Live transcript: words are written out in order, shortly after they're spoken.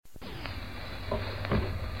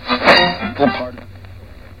Listen,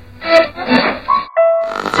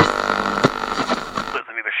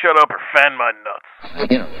 either shut up or fan my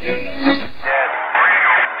nuts. You know.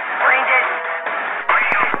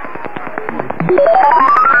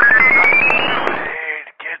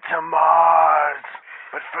 Get to Mars,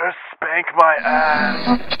 but first spank my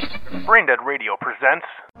ass. Brain Dead Radio presents.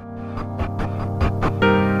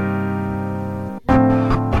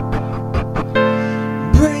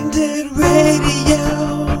 Brain Dead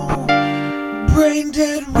Radio, Brain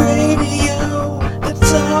Dead Radio, the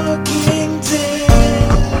Talking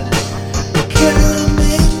Dead,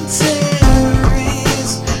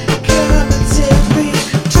 commentary,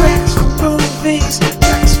 tracks from movies,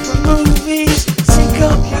 sync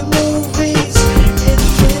up your movies, and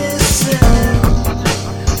listen.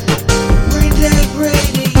 Brain Dead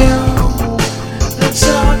Radio, the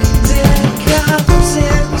Talking Dead,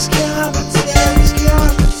 commentaries, oh, Talking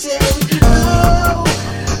Dead.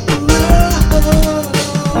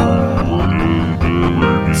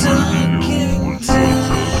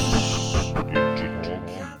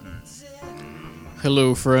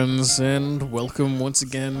 Hello, friends, and welcome once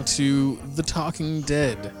again to The Talking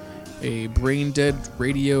Dead, a Brain Dead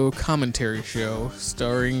radio commentary show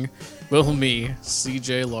starring, well, me,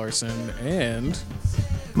 CJ Larson, and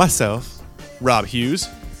myself, Rob Hughes.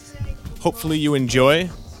 Hopefully you enjoy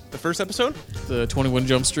the first episode. the 21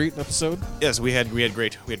 Jump Street episode. Yes, we had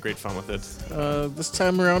great fun with it. This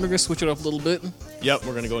time around, we're going to switch it up a little bit. Yep,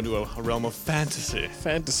 we're gonna go into a realm of fantasy.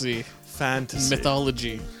 Fantasy,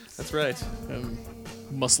 mythology, That's right. and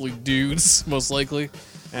muscly dudes, most likely.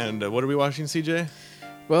 And what are we watching, CJ?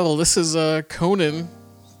 Well, this is Conan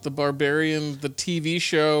the Barbarian, the TV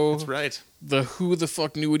show. That's right. The who the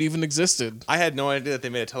fuck knew it even existed. I had no idea that they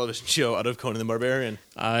made a television show out of Conan the Barbarian.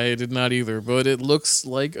 I did not either, but it looks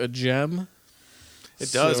like a gem.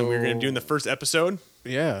 It does, and So- we're gonna do in the first episode.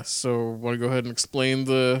 Yeah, so want to go ahead and explain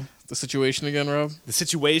the situation again, Rob? The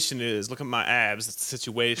situation is, look at my abs. That's the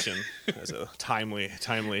situation. That's a timely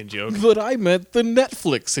joke. But I meant the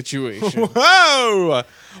Netflix situation. Whoa! What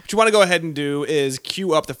you want to go ahead and do is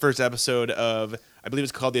cue up the first episode of, I believe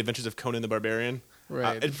it's called The Adventures of Conan the Barbarian.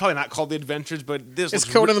 Right. It's probably not called The Adventures, but this It's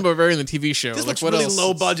looks Conan the Barbarian, the TV show. This Like, looks what really else?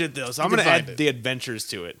 low budget though, so I'm You gonna can add find it. the adventures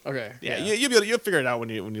to it. Okay. Yeah, you'll figure it out when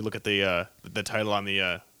you look at the title on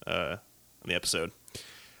the episode.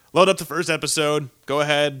 Load up the first episode. Go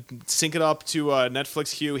ahead, sync it up to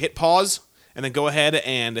Netflix Hue. Hit pause, and then go ahead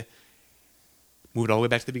and move it all the way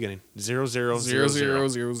back to the beginning. 0000.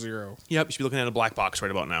 0000. Yep, you should be looking at a black box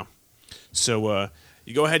right about now. So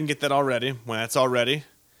you go ahead and get that all ready. When that's all ready,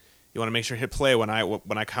 you want to make sure to hit play when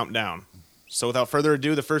I count down. So without further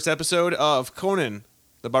ado, the first episode of Conan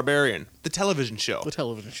the Barbarian, the television show. The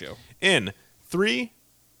television show. In 3,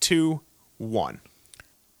 2, 1.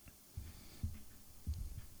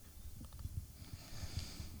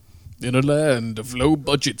 In a land of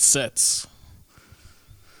low-budget sets.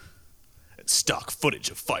 Stock footage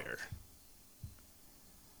of fire.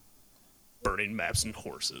 Burning maps and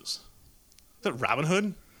horses. Is that Robin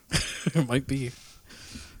Hood? It might be.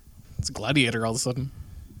 It's Gladiator all of a sudden.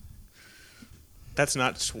 That's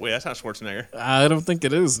not Schwarzenegger. I don't think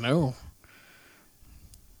it is, no.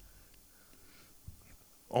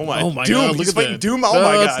 Oh my, Oh my Doom. god, look He's at fighting that. Doom. Oh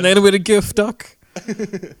my It's god. an animated GIF duck.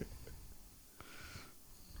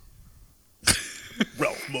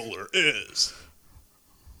 Ralph Moeller is.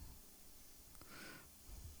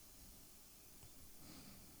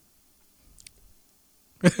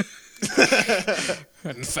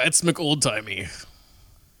 And Fats McOldtimey.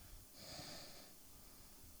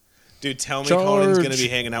 Dude, tell me Charge. Conan's gonna be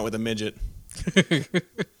hanging out with a midget.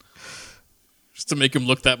 Just to make him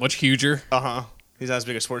look that much huger. Uh-huh. He's not as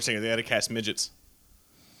big as Schwarzenegger. They had to cast midgets.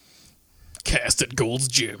 Cast at Gold's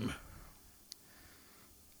Gym.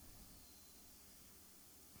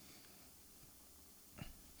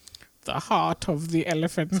 The heart of the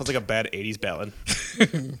elephant. Sounds like a bad 80s ballad.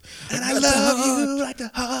 And I love you like the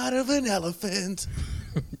heart of an elephant.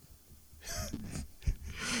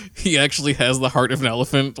 He actually has the heart of an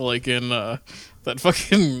elephant, like in that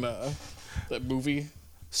fucking that movie.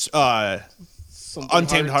 Something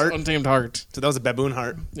Untamed Heart? Untamed Heart. So that was a baboon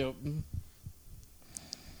heart. Yep.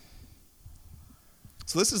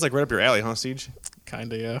 So this is like right up your alley, huh, Siege?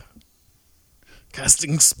 Kinda, yeah.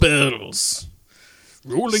 Casting spells.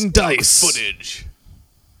 Rolling dice. Footage.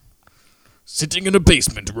 Sitting in a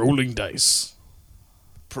basement rolling dice.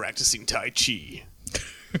 Practicing Tai Chi.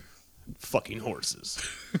 Fucking horses.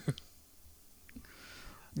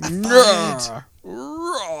 Raw.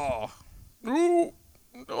 Raw.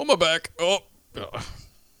 Oh, my back. Oh.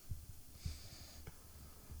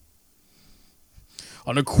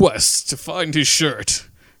 On a quest to find his shirt,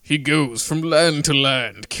 He goes from land to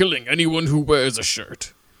land, killing anyone who wears a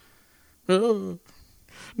shirt.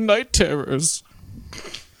 Night terrors.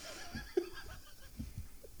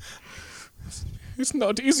 It's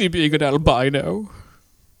not easy being an albino.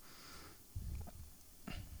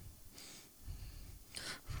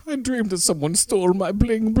 I dreamed that someone stole my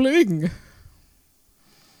bling bling.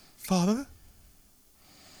 Father?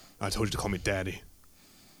 I told you to call me Daddy.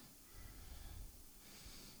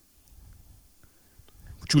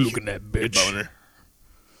 What you looking at, Big bitch? boner.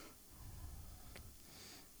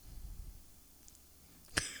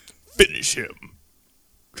 Finish him.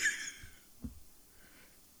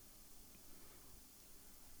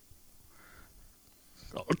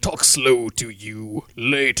 I'll talk slow to you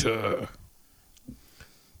later.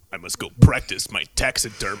 I must go practice my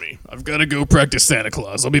taxidermy. I've got to go practice Santa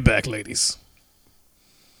Claus. I'll be back, ladies.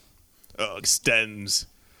 Extends.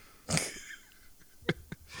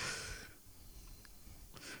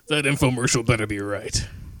 That infomercial better be right.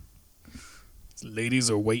 Ladies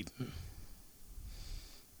are waiting.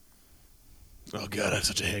 Oh god, I have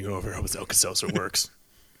such a hangover. I hope this Alka-Seltzer works.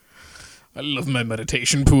 I love my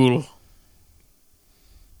meditation pool.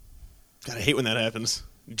 God, I hate when that happens.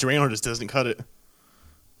 Drano just doesn't cut it.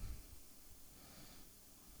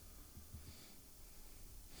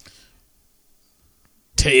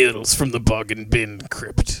 Tales from the Bargain Bin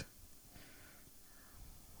Crypt.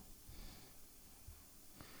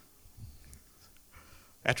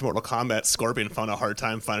 After Mortal Kombat, Scorpion found a hard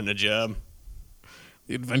time finding a job.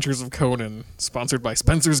 The Adventures of Conan, sponsored by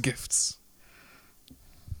Spencer's Gifts.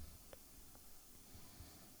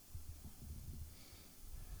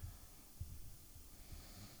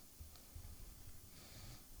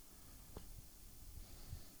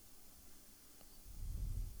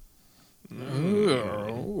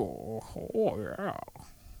 Oh, yeah.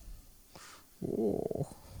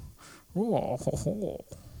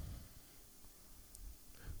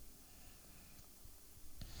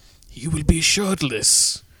 You will be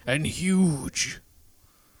shirtless and huge.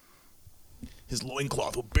 His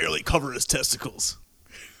loincloth will barely cover his testicles.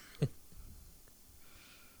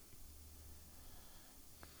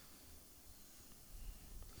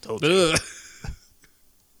 Told you. Ugh.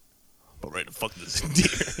 I'm ready to fuck this deer.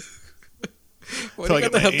 Why Until do I you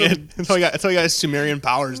get my have to have hand. Until I got Sumerian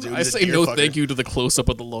powers, dude. I He's a say deer no fucker. thank you to the close-up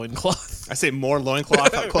of the loincloth. I say more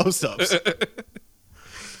loincloth on close-ups.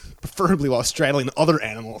 Preferably while straddling other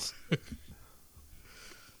animals.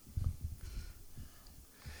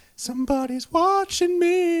 Somebody's watching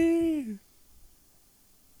me.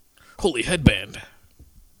 Holy headband.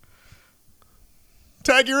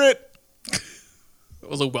 Tiger it. That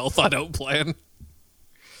was a well-thought-out plan.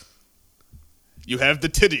 You have the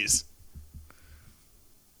titties.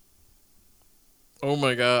 Oh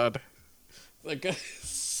my god. That guy is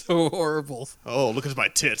so horrible. Oh, look at my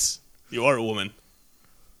tits. You are a woman.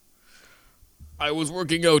 I was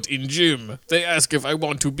working out in gym. They ask if I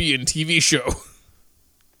want to be in TV show.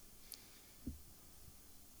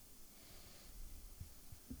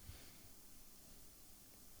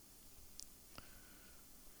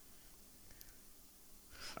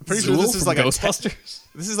 I'm pretty sure this is like Ghostbusters.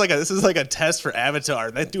 this is like a test for Avatar.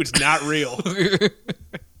 That dude's not real.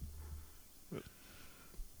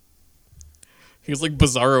 He's like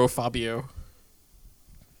Bizarro Fabio.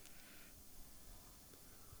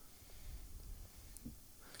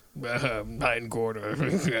 Hindquarter.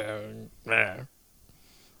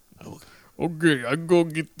 Okay, I go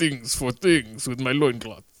get things for things with my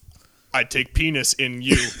loincloth. I take penis in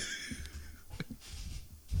you.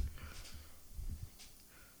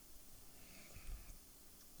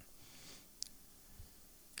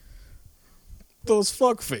 Those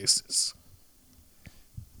fuck faces.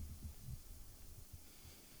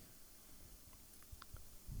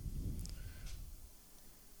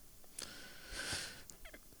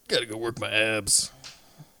 Gotta go work my abs.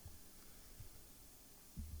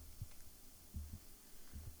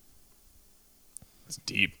 It's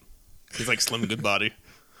deep. He's like Slim Goodbody.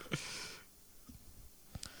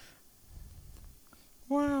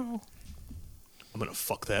 Wow. I'm gonna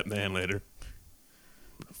fuck that man later.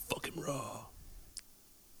 I'm gonna fuck him raw.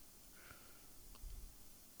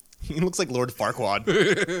 He looks like Lord Farquaad.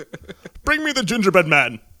 Bring me the gingerbread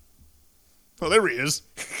man. Oh, there he is.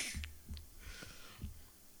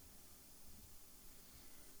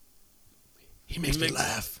 He makes me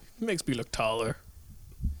laugh. Makes me look taller.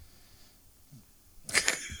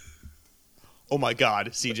 Oh my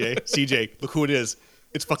god, CJ, look who it is.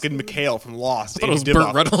 It's fucking Mikhail from Lost. I thought it was Amy Burt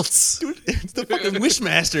Divoff. Reynolds. Dude, it's the fucking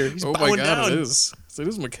Wishmaster. He's Oh my bowing god, down. it is. So it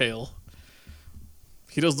is Mikhail.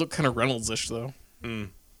 He does look kind of Reynolds-ish, though.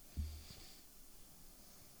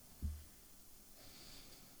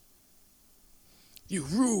 You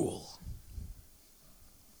rule.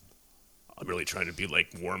 I'm really trying to be like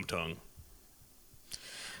Worm Tongue.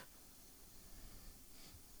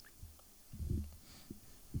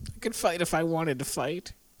 I could fight if I wanted to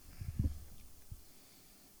fight.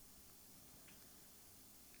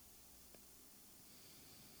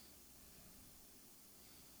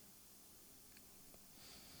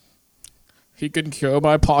 He can cure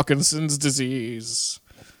my Parkinson's disease.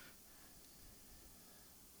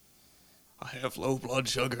 I have low blood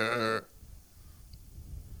sugar.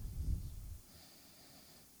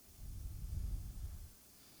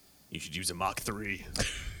 You should use a Mach 3.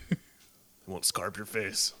 It won't scar up your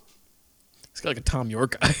face. He's got like a Tom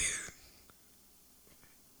York guy.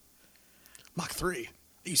 Mach 3.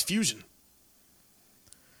 I use fusion.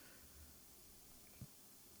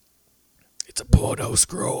 It's a porno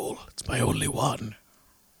scroll. It's my only one.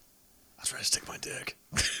 That's where I stick my dick.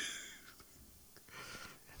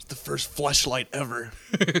 It's the first fleshlight ever.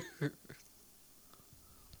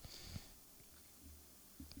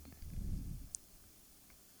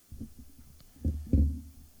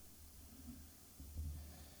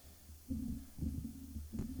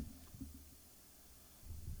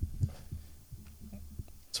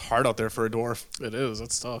 It's hard out there for a dwarf. It is.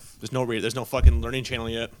 That's tough. There's no fucking learning channel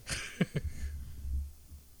yet.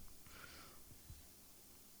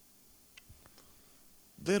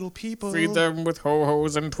 Little people. Feed them with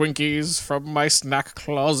ho-hos and Twinkies from my snack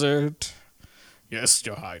closet. Yes,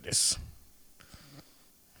 Your Highness.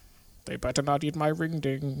 They better not eat my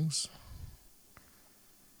ring-dings.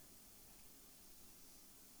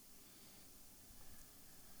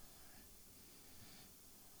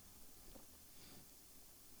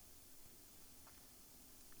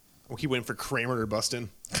 Oh, he went for Kramer or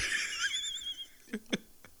Bustin.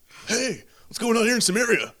 Hey, what's going on here in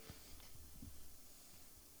Samaria?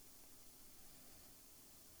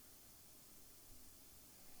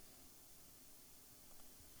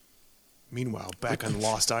 Meanwhile, back on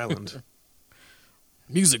Lost Island,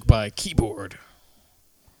 Music by Keyboard.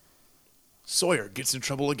 Sawyer gets in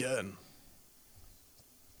trouble again.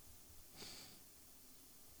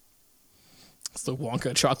 It's the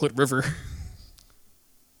Wonka Chocolate River.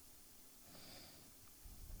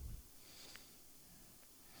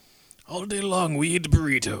 All day long we eat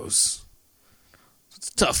burritos. It's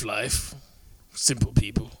a tough life. Simple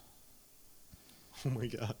people. Oh my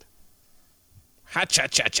god.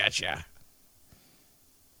 Ha-cha-cha-cha-cha.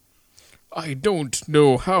 I don't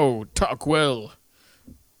know how. Talk well.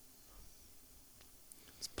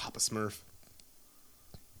 It's Papa Smurf.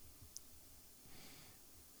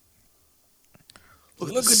 Look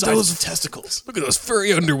at Look the at size those- of testicles. Look at those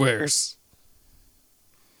furry underwears.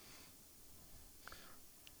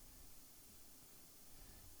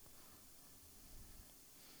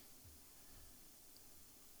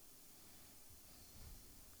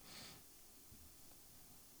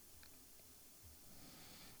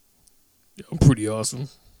 Yeah, I'm pretty awesome.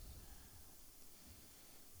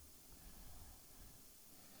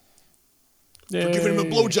 We're giving him a Yay.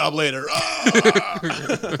 blowjob later.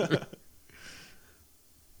 Ah!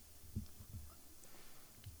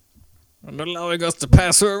 And allowing us to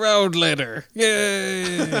pass her around later.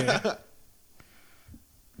 Yay!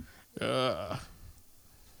 Who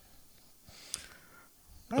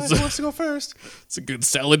wants to go first? It's a good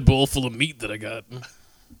salad bowl full of meat that I got.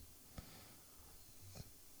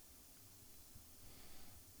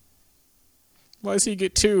 Why does he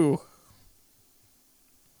get two?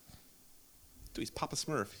 Dude, he's Papa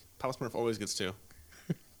Smurf. Papa Smurf always gets two.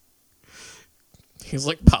 He's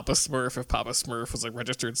like Papa Smurf if Papa Smurf was a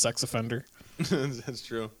registered sex offender. That's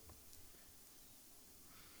true.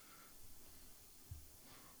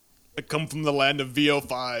 I come from the land of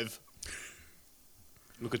VO5.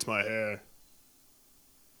 Look at my hair.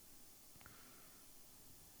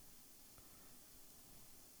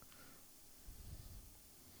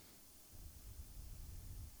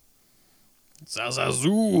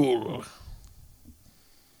 Zazazul.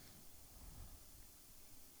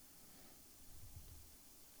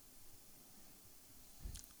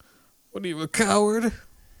 What are you, a coward?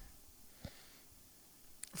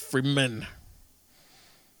 Free men.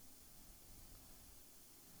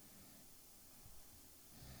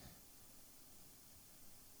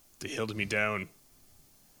 They held me down.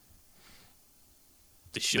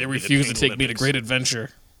 They refuse to take me to Great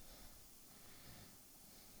Adventure.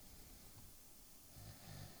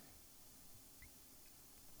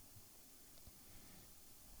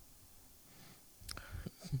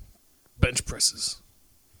 Bench presses.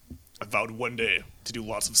 I vowed one day to do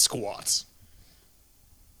lots of squats.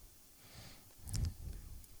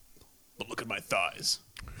 But look at my thighs.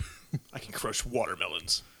 I can crush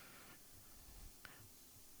watermelons.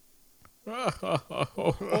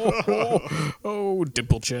 Oh,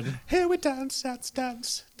 dimple chin. Here we dance,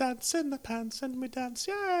 dance in the pants, and we dance,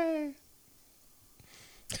 yay!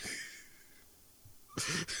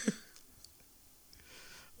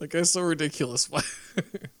 That guy's so ridiculous. Why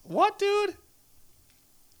What, dude?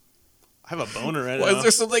 I have a boner right is now.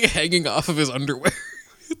 there something hanging off of his underwear?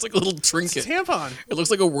 It's like a little trinket. It's a tampon. It looks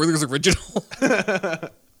like a Werther's original.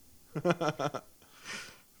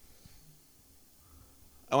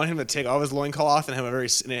 I want him to take off his loincloth and have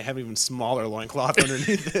and have an even smaller loincloth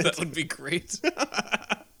underneath it. That would be great. Do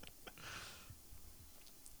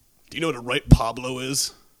you know what a right Pablo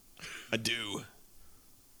is? I do.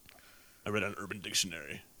 I read on Urban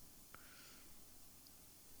Dictionary.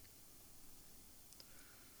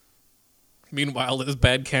 Meanwhile, this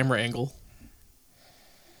bad camera angle.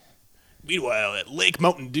 Meanwhile, at Lake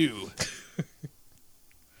Mountain Dew.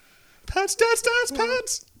 Pats, dance, dance,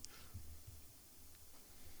 pats!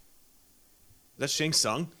 Is that Shang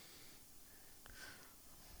Tsung?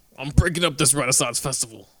 I'm breaking up this Renaissance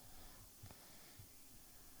festival.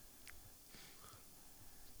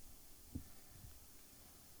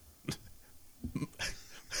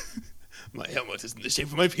 My helmet is in the shape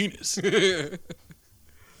of my penis.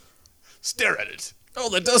 Stare at it. Oh,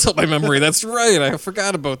 that does help my memory. That's right. I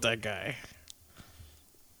forgot about that guy.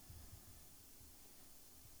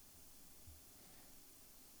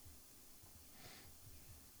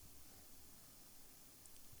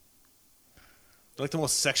 They're like the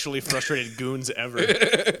most sexually frustrated goons ever.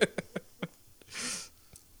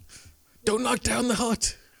 Don't knock down the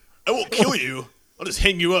hut. I won't kill you. I'll just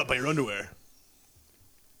hang you up by your underwear.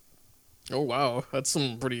 Oh wow, that's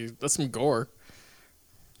some gore.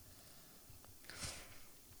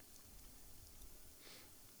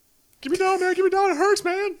 Give me down, man. Give me down. It hurts,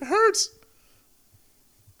 man. It hurts.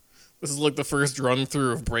 This is like the first run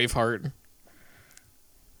through of Braveheart.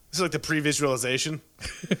 This is like the pre-visualization.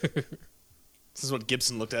 This is what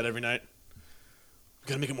Gibson looked at every night. We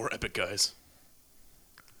gotta make it more epic, guys.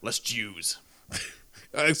 Less Jews.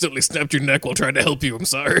 I accidentally snapped your neck while trying to help you. I'm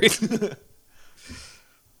sorry.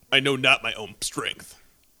 I know not my own strength.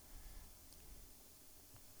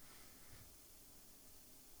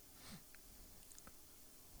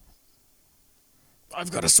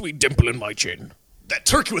 I've got a sweet dimple in my chin. That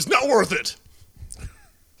turkey was not worth it.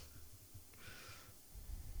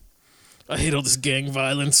 I hate all this gang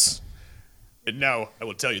violence. And now I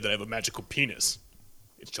will tell you that I have a magical penis.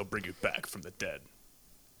 It shall bring you back from the dead.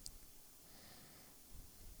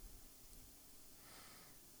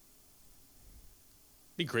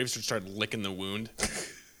 Maybe Graves should start licking the wound.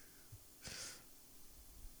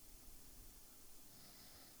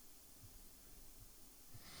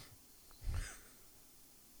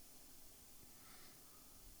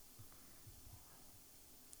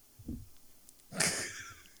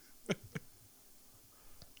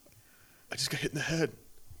 I just got hit in the head,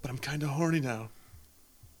 but I'm kind of horny now.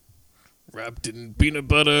 Wrapped in peanut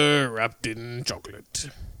butter, wrapped in chocolate.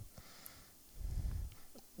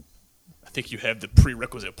 I think you have the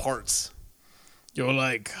prerequisite parts. You're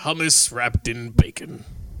like hummus wrapped in bacon.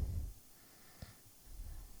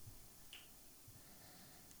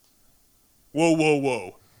 Whoa, whoa,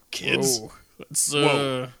 whoa. Kids? Whoa. That's,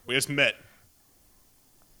 Whoa. We just met.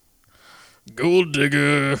 Gold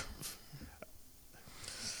digger.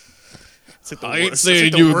 It's like the I ain't worst, saying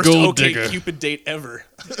it's like you the a worst gold OK digger. Cupid date ever.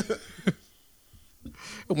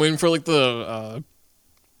 I'm waiting for like the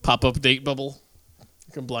pop-up date bubble.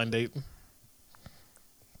 Like a blind date.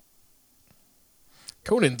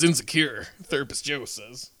 Conan's insecure, Therapist Joe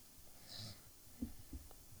says.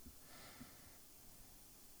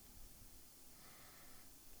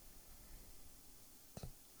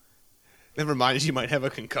 Never mind, you might have a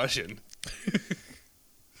concussion.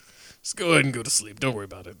 Just go ahead and go to sleep. Don't worry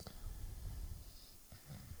about it.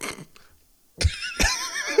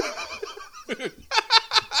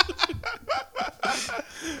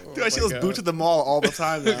 Dude, I see those boots at the mall all the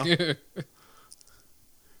time now.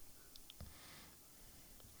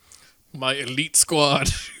 My elite squad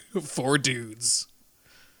of 4 dudes.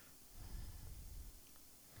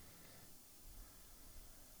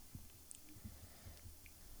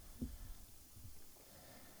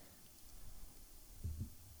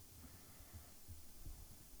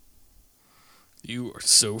 You are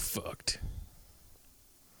so fucked.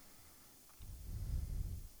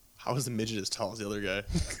 How is the midget as tall as the other guy?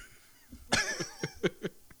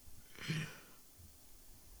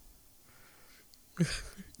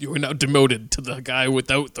 You are now demoted to the guy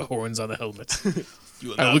without the horns on the helmet.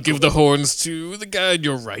 You I will not give go- the horns to the guy on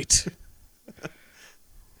your right.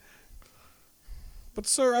 But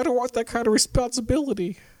sir, I don't want that kind of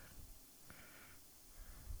responsibility.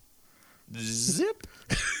 Zip.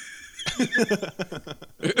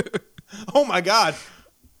 Oh my god.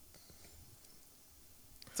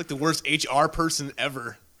 It's like the worst HR person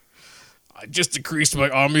ever. I just decreased my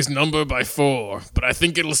army's number by 4, but I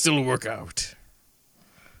think it'll still work out.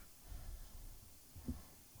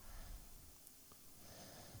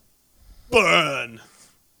 Burn.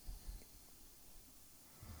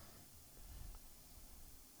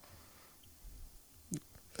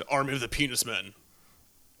 The army of the penis men.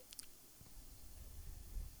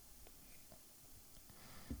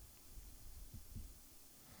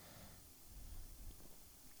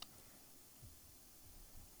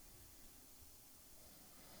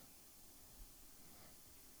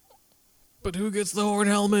 But who gets the horn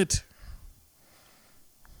helmet?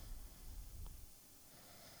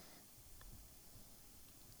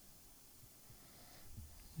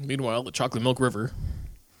 Meanwhile, the Chocolate Milk River.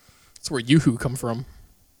 That's where Yoo-Hoo come from.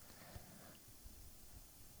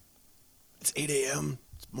 It's 8 a.m.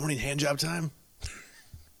 It's morning handjob time.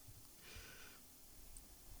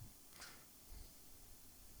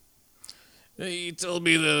 He told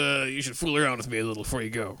me that you should fool around with me a little before you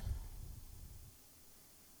go.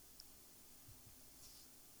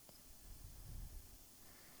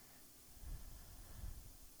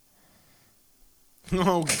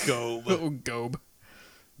 Oh, Gobe. Oh, Gobe.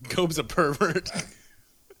 Gobe's a pervert.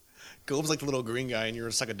 Gobe's like the little green guy and you're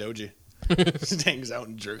a Sakadoji. Just hangs out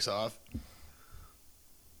and jerks off.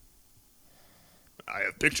 I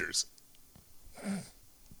have pictures.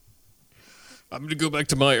 I'm gonna go back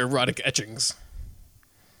to my erotic etchings.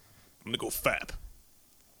 I'm gonna go fap.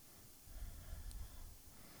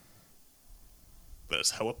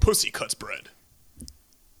 That's how a pussy cuts bread.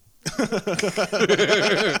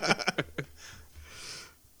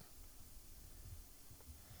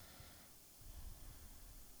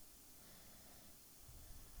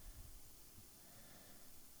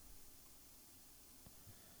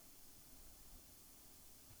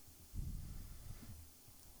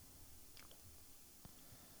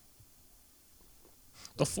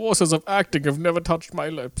 The forces of acting have never touched my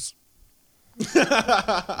lips.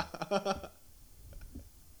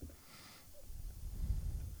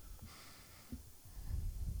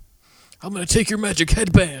 I'm gonna take your magic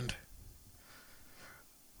headband.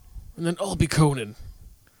 And then I'll be Conan.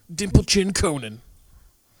 Dimple Chin Conan.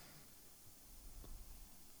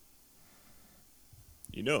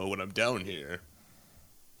 You know, when I'm down here.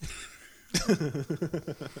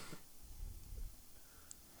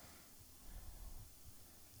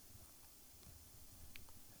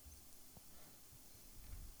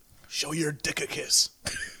 Show your dick a kiss.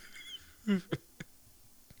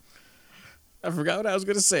 I forgot what I was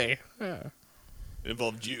gonna say. Yeah. It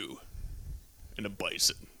involved you and a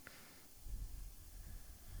bison.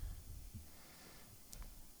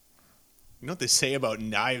 You know what they say about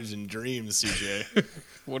knives and dreams, CJ?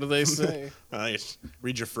 What do they say?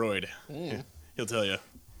 Read your Freud. He'll tell you.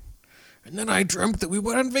 And then I dreamt that we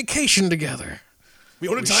went on vacation together. We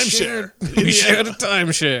own a timeshare. We shared a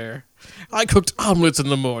timeshare. I cooked omelets in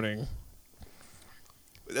the morning.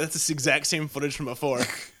 That's the exact same footage from before.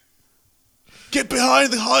 Get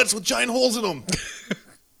behind the huts with giant holes in them.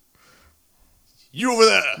 You over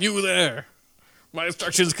there. You there. My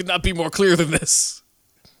instructions could not be more clear than this.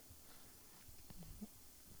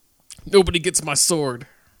 Nobody gets my sword.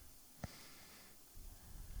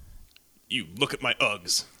 You look at my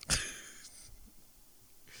Uggs.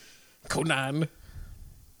 Conan.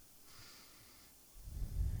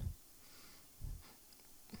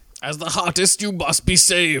 As the hottest, you must be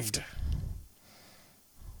saved.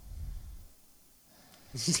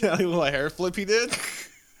 See how little hair flip he did?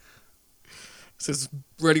 This is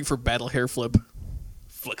ready for battle hair flip.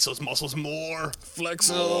 Flex those muscles more.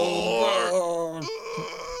 Flex More.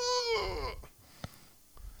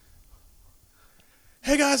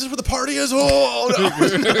 Hey guys, this is where the party is. Oh,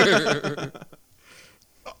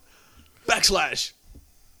 no. Backslash.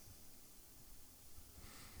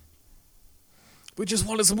 We just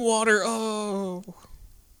wanted some water. Oh.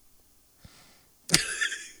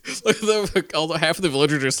 Look at all the half of the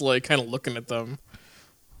villagers just like kind of looking at them.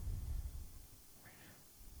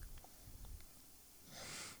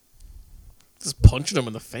 Just punching them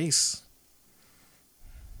in the face.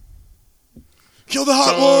 Kill the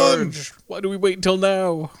hot one. Charge. Why do we wait until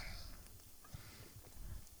now?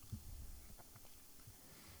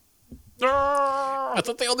 I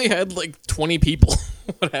thought they only had like 20 people.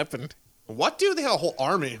 What happened? What, dude? They had a whole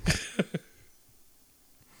army.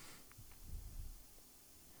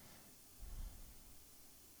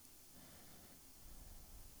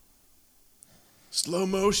 Slow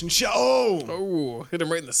motion shot. Oh! Oh, hit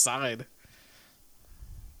him right in the side.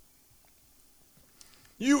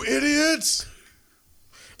 You idiots!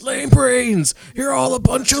 Lame brains! You're all a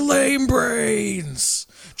bunch of lame brains!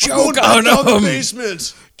 Going Choke back on down the them!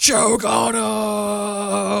 basement! Choke on them!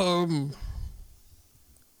 Oh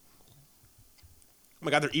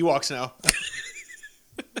my god, they're Ewoks now.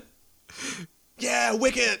 Yeah,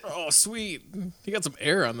 Wicket! Oh, sweet. You got some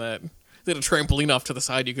air on that. They had a trampoline off to the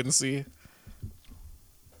side you couldn't see.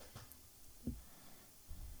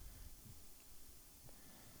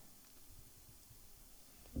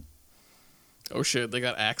 Oh shit, they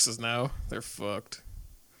got axes now. They're fucked.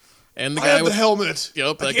 And the I guy have with the helmet.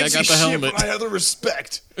 Yup, that I guy can't got see the shit, helmet. but I have the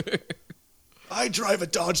respect. I drive a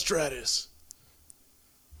Dodge Stratus.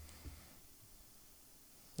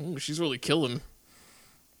 Ooh, she's really killing.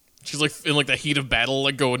 She's like in like the heat of battle,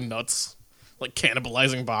 like going nuts, like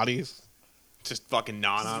cannibalizing bodies, Just fucking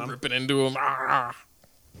gnawing on him. ripping into them. Ah.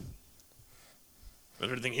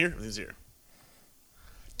 Everything here? Everything's here.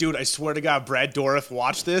 Dude, I swear to God, Brad Dourif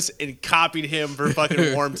watched this and copied him for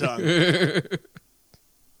fucking Warm Tongue.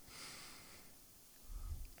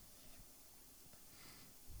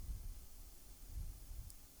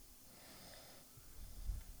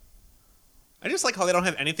 I just like how they don't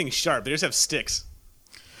have anything sharp. They just have sticks.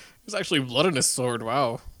 There's actually blood in his sword.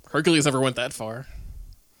 Wow, Hercules never went that far.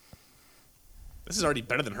 This is already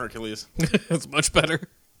better than Hercules. It's much better.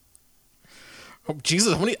 Oh,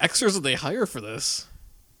 Jesus, how many extras did they hire for this?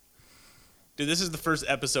 Dude, this is the first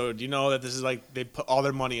episode. You know that this is like they put all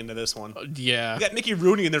their money into this one. Yeah. You got Mickey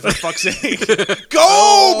Rooney in there for fuck's sake.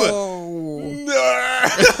 Gobe! Oh, Nah.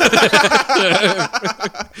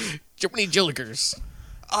 Jiminy Jillikers.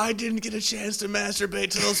 I didn't get a chance to masturbate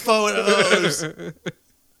to those photos.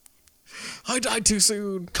 I died too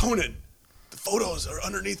soon. Conan, the photos are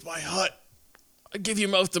underneath my hut. I give you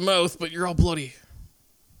mouth to mouth, but you're all bloody.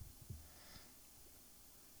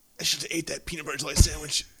 I should have ate that peanut butter jelly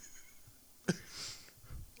sandwich.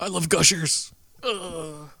 I love gushers.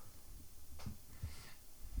 Ugh.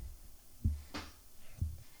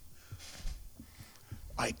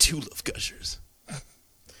 I too love gushers.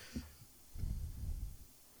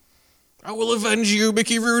 I will avenge you,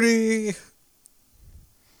 Mickey Rooney.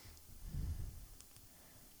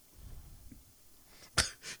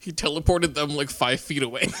 He teleported them like 5 feet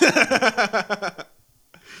away.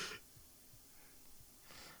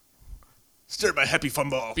 Stare my happy fun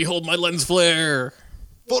ball. Behold my lens flare.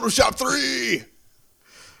 Photoshop 3.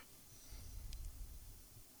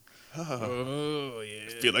 Oh, yeah.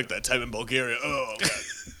 Feel like that time in Bulgaria. Oh, God.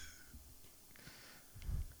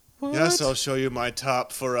 What? Yes, I'll show you my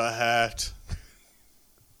top for a hat.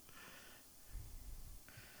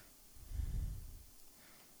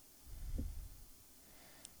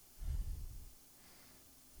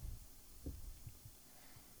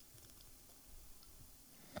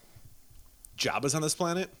 Jabba's on this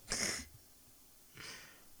planet?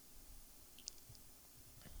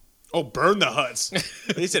 Oh, burn the huts.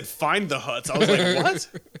 They said find the huts. I was like, what?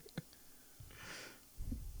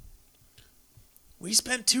 We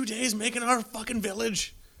spent 2 days making our fucking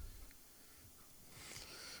village.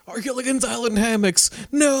 Our Gilligan's Island hammocks.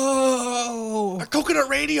 No. Our coconut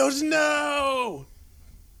radios, no!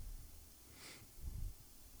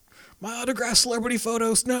 My autographed celebrity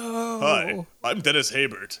photos. No. Hi, I'm Dennis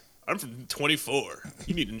Habert. I'm from 24.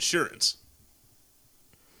 You need insurance.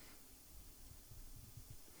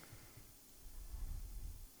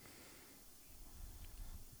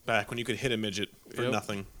 Back when you could hit a midget for Yep.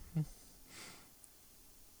 nothing.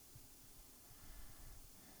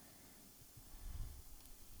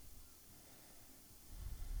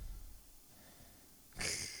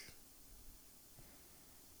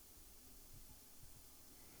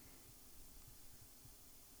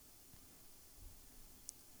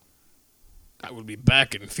 I will be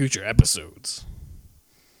back in future episodes.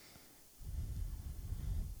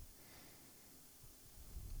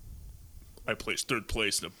 I placed third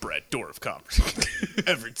place in a Brad Dourif competition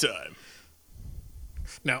every time.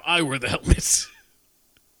 Now I wear the helmet.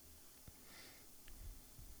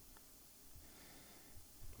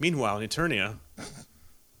 Meanwhile, in Eternia,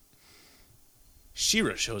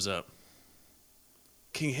 She-Ra shows up.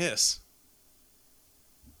 King Hiss.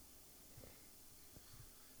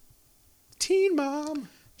 Teen Mom.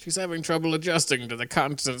 She's having trouble adjusting to the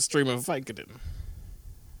constant stream of Vicodin.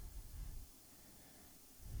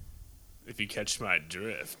 If you catch my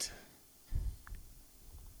drift.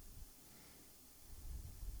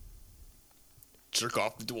 Jerk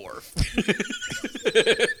off the dwarf.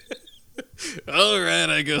 Alright,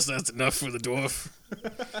 I guess that's enough for the dwarf.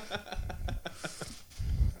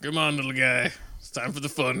 Come on, little guy. It's time for the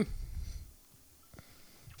fun.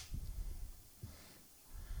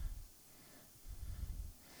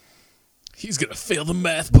 He's gonna fail the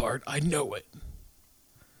math part. I know it.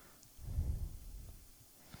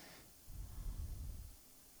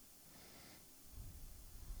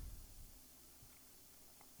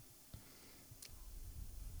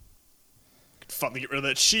 Finally get rid of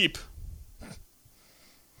that sheep.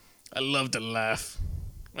 I love to laugh.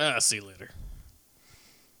 See you later.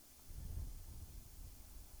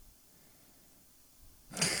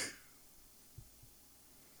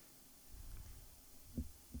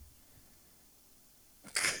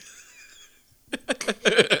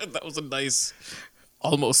 That was a nice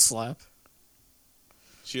almost slap.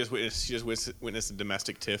 She just witnessed a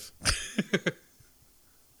domestic tiff. It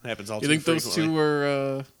happens all You too think those frequently. two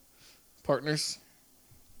were partners?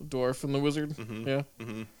 The dwarf and the wizard? Mm-hmm. Yeah.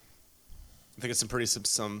 Mm-hmm. I think it's some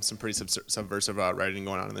pretty subversive writing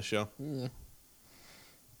going on in the show. Mm.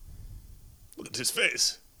 Look at his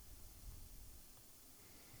face.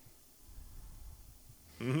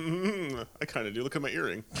 I kind of do. Look at my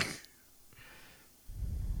earring.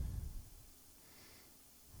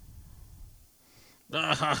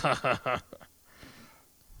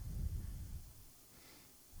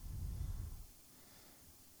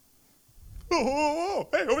 Oh,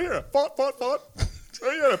 hey, over here. Fought. Oh,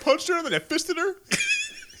 yeah, I punched her and then I fisted her.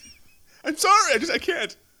 I'm sorry, I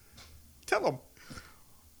can't. Tell him.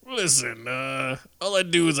 Listen, all I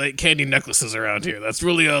do is I eat candy necklaces around here. That's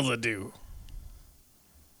really all I do.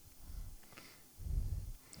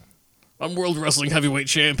 I'm World Wrestling Heavyweight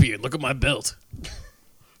Champion. Look at my belt.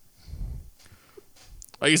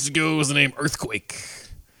 I used to go as the name Earthquake.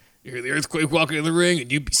 You hear the earthquake walking in the ring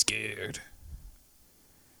and you'd be scared.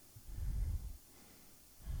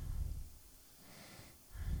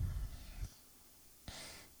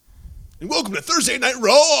 And welcome to Thursday Night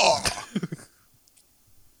Raw.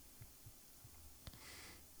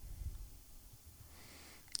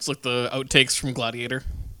 It's like the outtakes from Gladiator.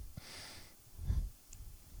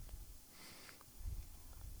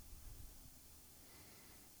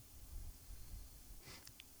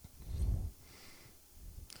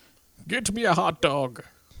 Get me a hot dog.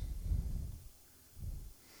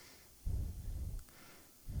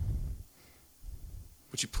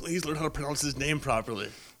 Would you please learn how to pronounce his name properly?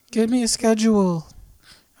 Give me a schedule.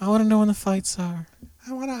 I want to know when the fights are.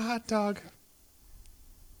 I want a hot dog.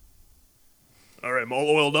 All right, I'm all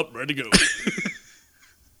oiled up, ready to go.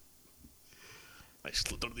 I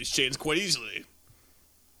slipped under these chains quite easily.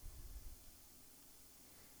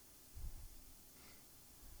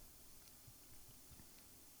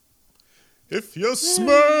 If you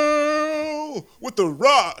smell what the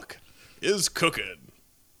Rock is cooking.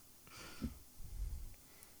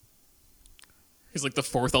 He's like the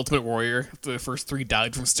fourth Ultimate Warrior. The first three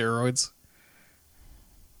died from steroids.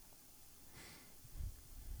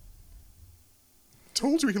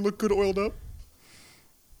 Told you he looked good oiled up.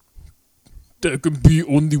 There can be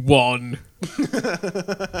only one.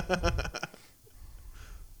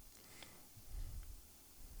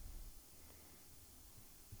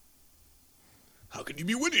 How can you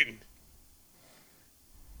be winning?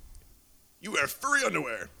 You wear furry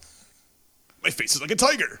underwear. My face is like a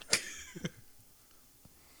tiger.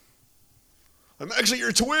 I'm actually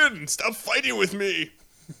your twin. Stop fighting with me.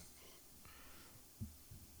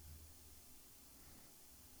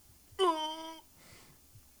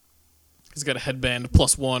 He's got a headband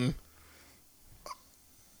 +1.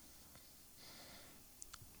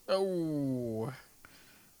 Oh.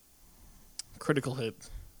 Critical hit.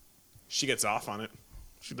 She gets off on it.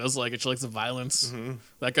 She does like it. She likes the violence. Mm-hmm.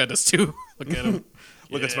 That guy does too. Look at him.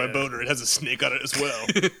 Look, it's my boner. It has a snake on it as well.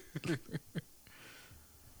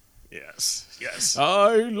 Yes.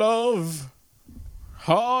 I love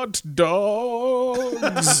hot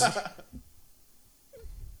dogs.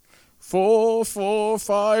 for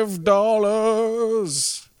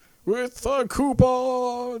 $5 with a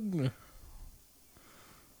coupon.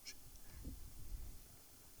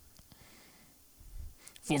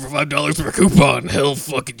 $4 for $5 for a coupon. Hell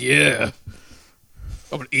fucking yeah.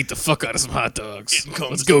 I'm gonna eat the fuck out of some hot dogs. In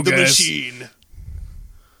comes Let's go, the guys. machine.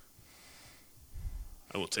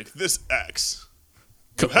 I will take this axe.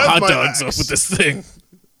 Cut have hot my dogs axe. up with this thing.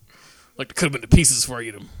 Like to cut them into pieces before I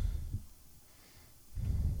eat them.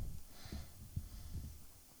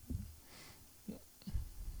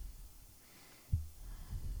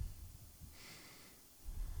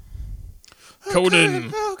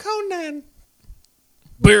 Conan. Oh, Conan.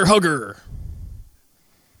 Bear hugger.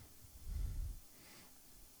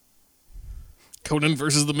 Conan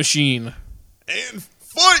versus the Machine. And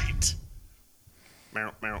fight!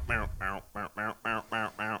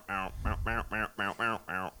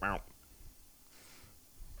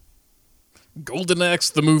 Golden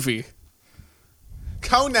Axe the movie.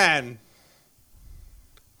 Conan.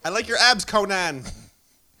 I like your abs, Conan.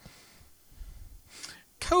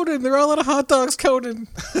 Conan, they're all out of hot dogs, Conan.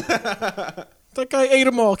 That guy ate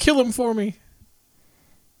them all. Kill him for me.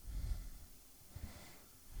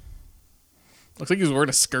 Looks like he was wearing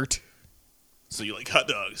a skirt. So you like hot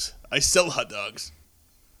dogs? I sell hot dogs.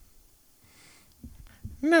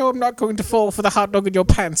 No, I'm not going to fall for the hot dog in your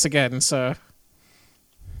pants again, sir.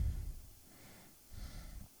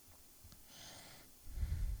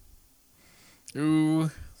 Ooh,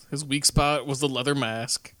 his weak spot was the leather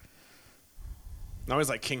mask. Now he's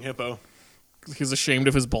like King Hippo. He's ashamed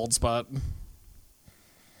of his bald spot.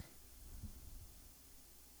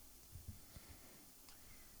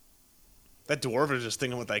 That dwarf is just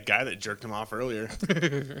thinking with that guy that jerked him off earlier.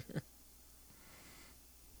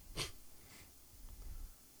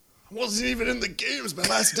 I wasn't even in the games my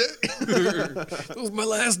last day. It was my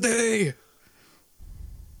last day.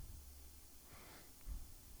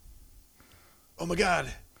 Oh my god.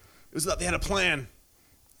 It was that they had a plan.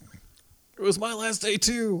 It was my last day,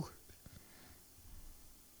 too.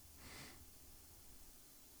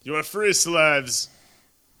 You want free slabs?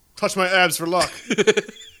 Touch my abs for luck.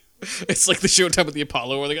 It's like the Showtime at the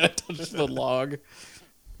Apollo where they gotta touch the log.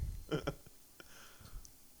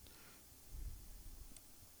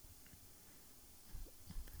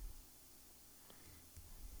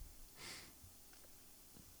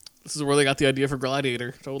 This is where they got the idea for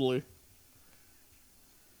Gladiator, totally.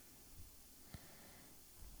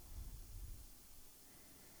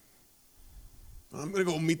 I'm gonna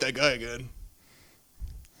go meet that guy again.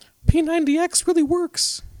 P90X really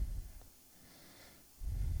works.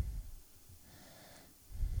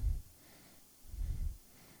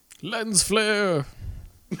 Lens flare.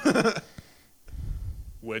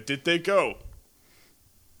 Where did they go?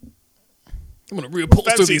 I'm gonna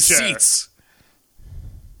reupholster Fancy these chair. seats.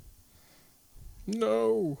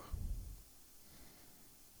 No.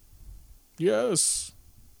 Yes.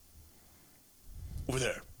 Over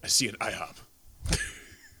there. I see an IHOP.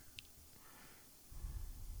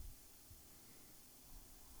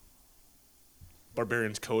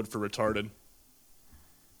 Barbarian's code for retarded.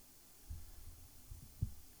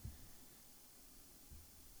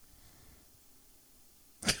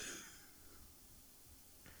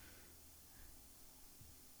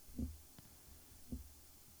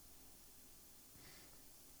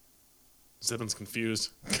 Seven's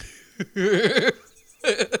confused. I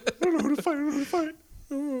don't know who to fight.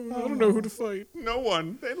 I don't know who to fight. No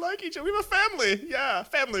one. They like each other. We have a family. Yeah,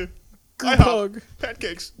 family. Group IHOP. hug.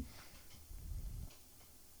 Pancakes.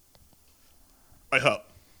 IHOP.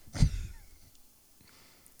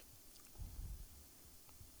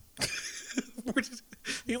 Where did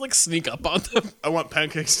he like sneak up on them? I want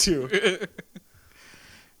pancakes too.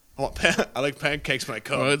 I like pancakes when I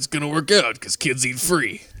come. Well, it's gonna work out because kids eat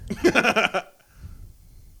free.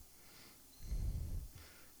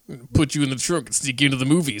 Put you in the trunk and sneak you into the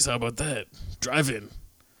movies. How about that? Drive in.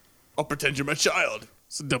 I'll pretend you're my child.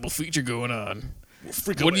 It's a double feature going on. We'll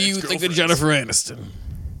freak out What my do you think of ex-girlfriends. Jennifer Aniston?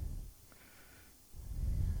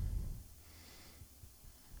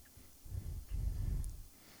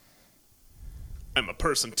 I'm a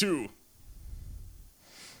person too.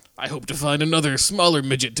 I hope to find another smaller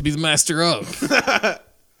midget to be the master of.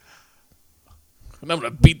 And I'm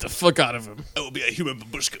gonna beat the fuck out of him. I will be a human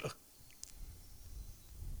babushka.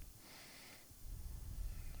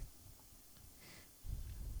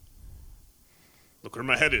 Look where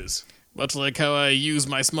my head is. Much like how I use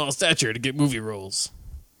my small stature to get movie roles.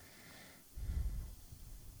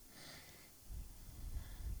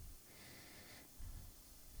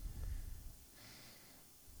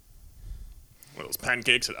 One of those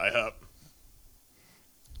pancakes at IHOP.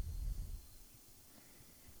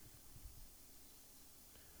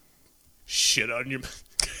 Shit on your...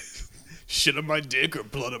 Shit on my dick or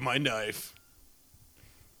blood on my knife.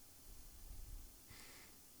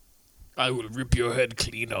 I will rip your head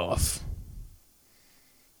clean off.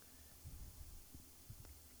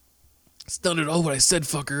 It's not at all what I said,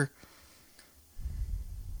 fucker.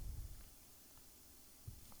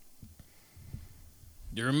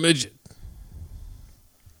 You're a midget.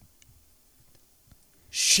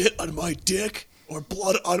 Shit on my dick or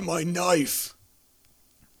blood on my knife.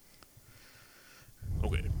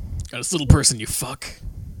 Okay, Got this little person, you fuck.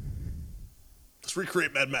 let's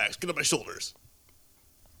recreate Mad Max. Get on my shoulders.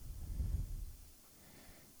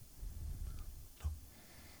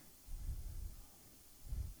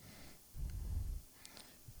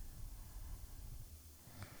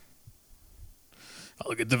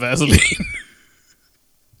 I'll get the Vaseline.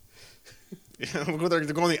 Yeah, they're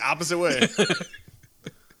going the opposite way.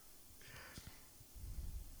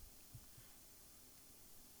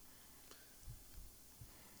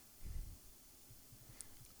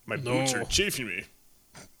 My boots are chafing me.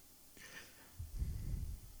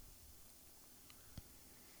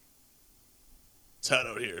 It's hot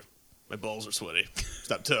out here. My balls are sweaty.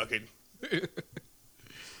 Stop talking.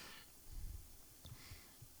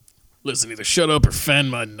 Listen, either shut up or fan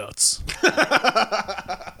my nuts.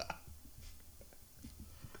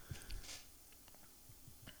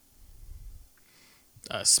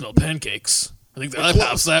 I smell pancakes. I think the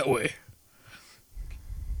IHOP's that way.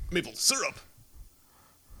 Maple syrup.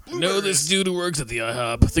 I know this dude who works at the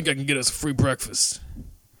IHOP. I think I can get us a free breakfast.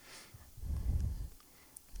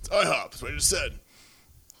 It's IHOP. That's what I just said.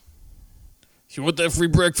 If you want that free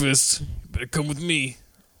breakfast, you better come with me.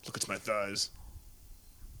 Look at my thighs.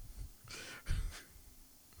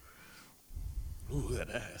 Ooh, that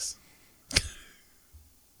ass. I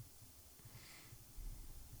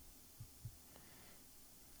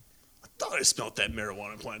thought I smelled that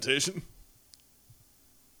marijuana plantation.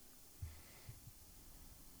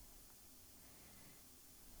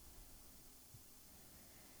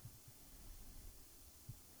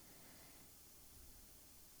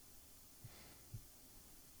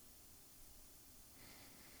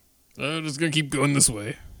 I'm just gonna keep going this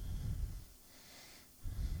way.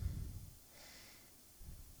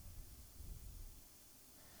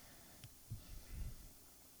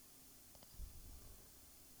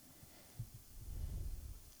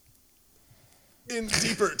 In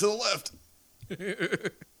deeper to the left.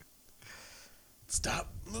 Stop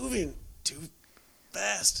moving too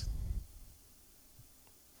fast.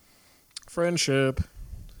 Friendship.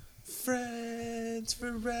 Friends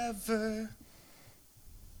forever.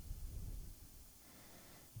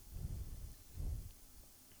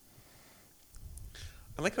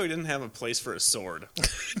 I like how he didn't have a place for a sword.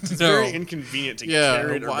 It's very inconvenient to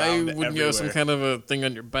carry it why around wouldn't you have some kind of a thing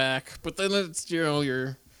on your back? But then it's,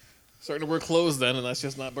 you're starting to wear clothes then, and that's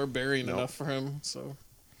just not barbarian enough for him, so.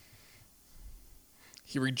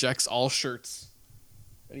 He rejects all shirts.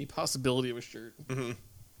 Any possibility of a shirt. Mm-hmm.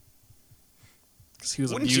 Because he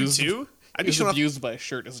was Wouldn't abused. You too? He was abused by a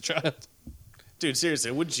shirt as a child. Dude,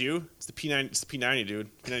 seriously, wouldn't you? It's the P90,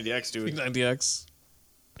 dude. P90X, dude. P90X.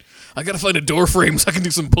 I gotta find a door frame so I can do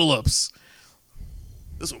some pull-ups.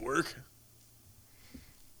 This will work.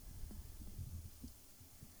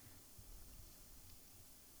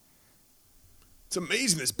 It's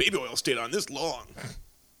amazing this baby oil stayed on this long.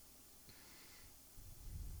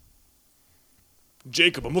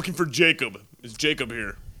 Jacob, I'm looking for Jacob. Is Jacob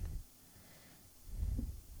here?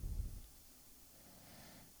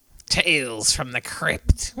 Tales from the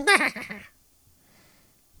Crypt.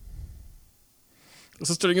 This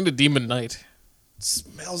is turning into Demon Knight. It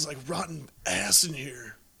smells like rotten ass in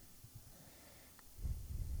here.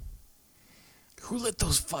 Who lit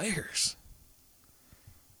those fires?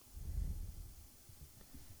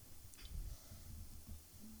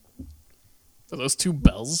 Are those two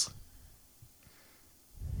bells?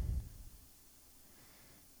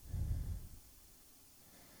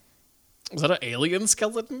 Is that an alien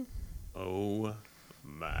skeleton? Oh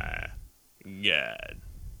my god.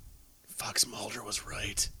 Fox Mulder was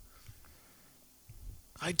right.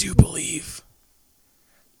 I do believe.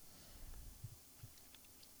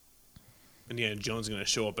 Indiana Jones is going to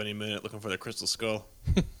show up any minute looking for the crystal skull.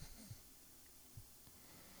 The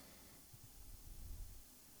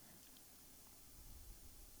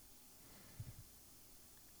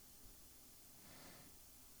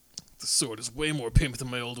sword is way more pimp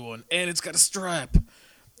than my old one, and it's got a strap.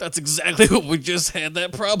 That's exactly what we just had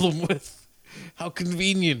that problem with. How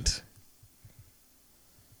convenient.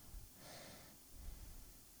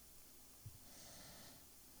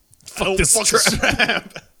 Fuck this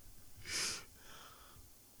strap.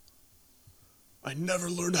 I never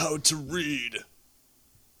learned how to read.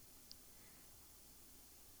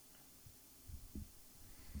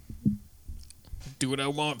 Do what I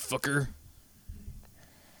want, fucker.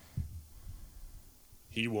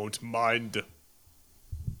 He won't mind.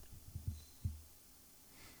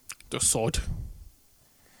 The sword.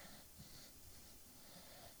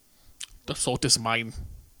 The sword is mine.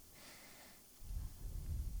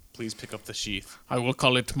 Please pick up the sheath. I will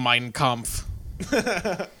call it Mein Kampf.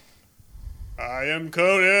 I am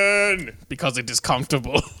Conan! Because it is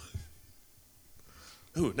comfortable.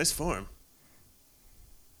 Ooh, nice form.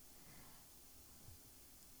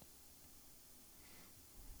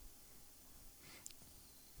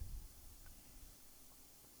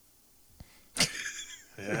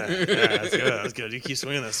 Yeah, that's good. That's good. You keep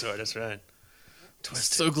swinging that sword. That's right.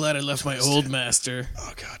 Twist it. So glad I left my old master.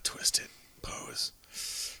 Oh god, twist it. Pose.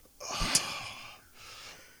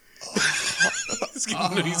 He's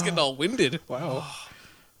getting all winded. Wow.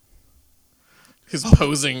 His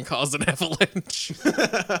posing caused an avalanche.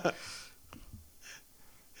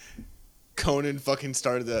 Conan fucking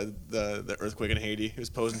started the earthquake in Haiti. He was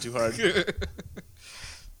posing too hard.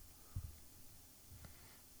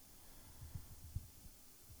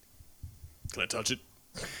 Can I touch it?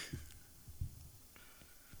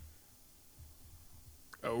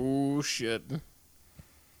 Oh, shit.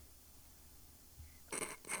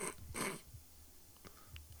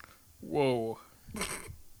 Whoa.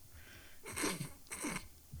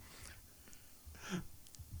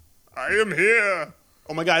 I am here.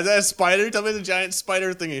 Oh my god, is that a spider? Tell me it's a giant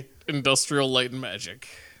spider thingy. Industrial Light and Magic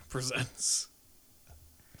presents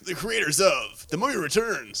The creators of The Mummy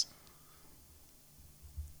Returns.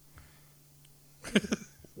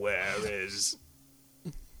 Where is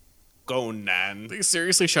Conan? They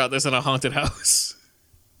seriously shot this in a haunted house.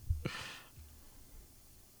 Look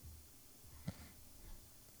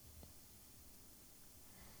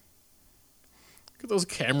at those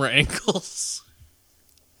camera angles.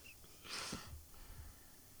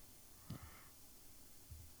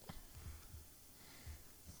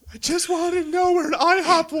 I just wanted to know where an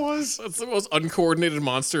IHOP was. That's the most uncoordinated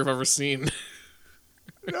monster I've ever seen.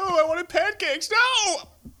 No, I wanted pancakes. No!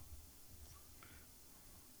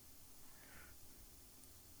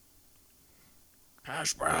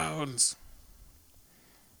 Hash browns.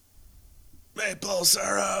 Maple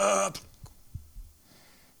syrup.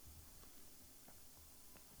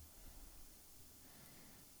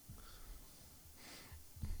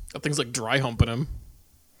 That thing's like dry humping him.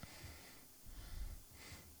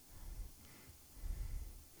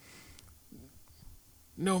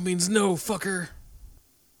 No means no, fucker.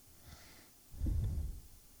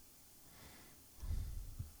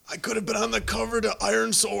 I could have been on the cover to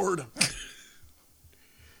Iron Sword.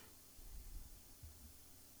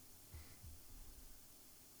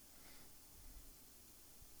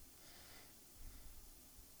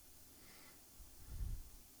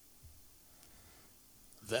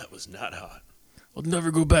 That was not hot. I'll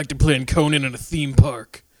never go back to playing Conan in a theme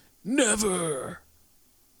park. Never.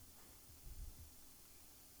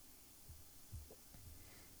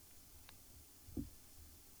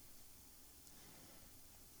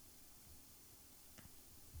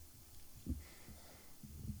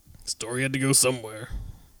 Story had to go somewhere.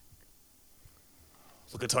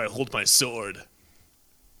 Look at how I hold my sword.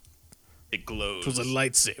 It glows. It was a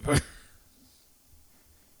lightsaber.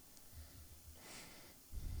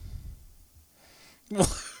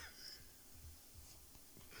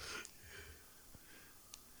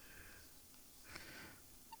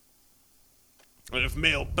 I have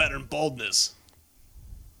male pattern baldness.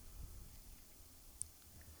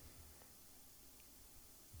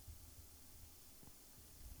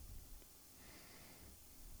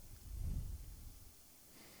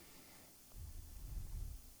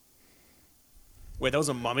 Wait, that was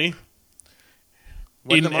a mummy?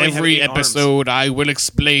 Why did the In mummy have every 8 arms? episode, I will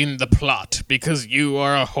explain the plot because you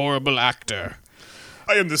are a horrible actor.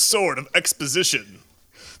 I am the sword of exposition.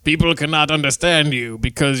 People cannot understand you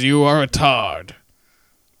because you are a tard.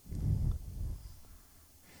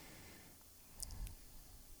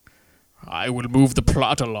 I will move the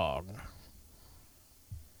plot along.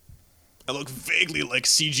 I look vaguely like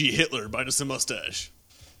CG Hitler minus a mustache.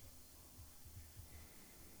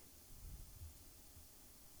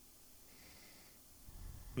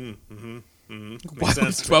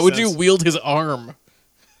 Why would you wield his arm?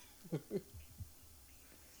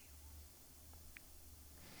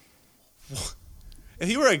 If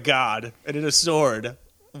you were a god and in a sword,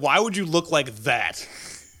 why would you look like that?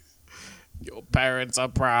 Your parents are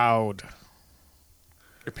proud.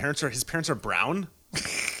 His parents are brown?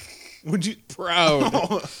 Would you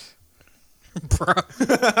Proud. Proud.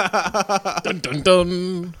 Dun dun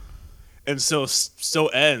dun. And so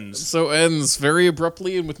ends. So ends very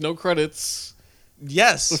abruptly and with no credits.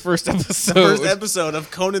 Yes. The first episode. First episode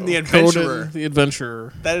of Conan the Adventurer. Conan the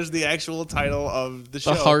Adventurer. That is the actual title of the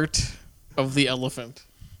show. The Heart of the Elephant.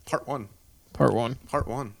 Part 1. Part 1. Part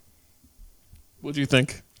 1. What do you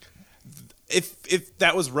think? If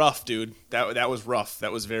that was rough, dude. That was rough.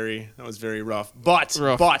 That was very rough.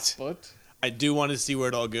 But I do want to see where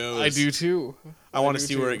it all goes. I do too. I want to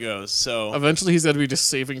see where it goes. So Eventually he's got to be just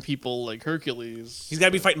saving people like Hercules. he's got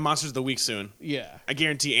to be fighting monsters of the week soon. Yeah. I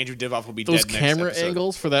guarantee Andrew Divoff will be Those dead next camera episode.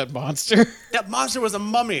 angles for that monster. That monster was a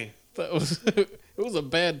mummy. That was it was a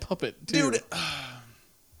bad puppet too. Dude.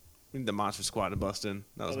 We need the Monster Squad to bust in.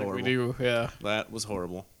 That was I think horrible. we do, yeah. That was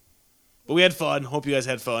horrible. But we had fun. Hope you guys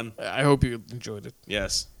had fun. I hope you enjoyed it.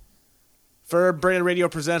 Yes. For Brain Radio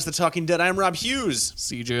Presents The Talking Dead, I'm Rob Hughes.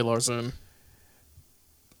 CJ Larson.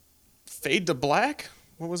 Fade to black?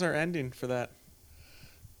 What was our ending for that?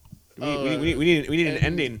 We need an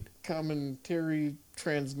ending. Commentary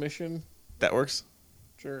transmission. That works.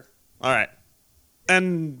 Sure. All right.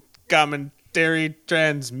 And commentary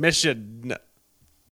transmission.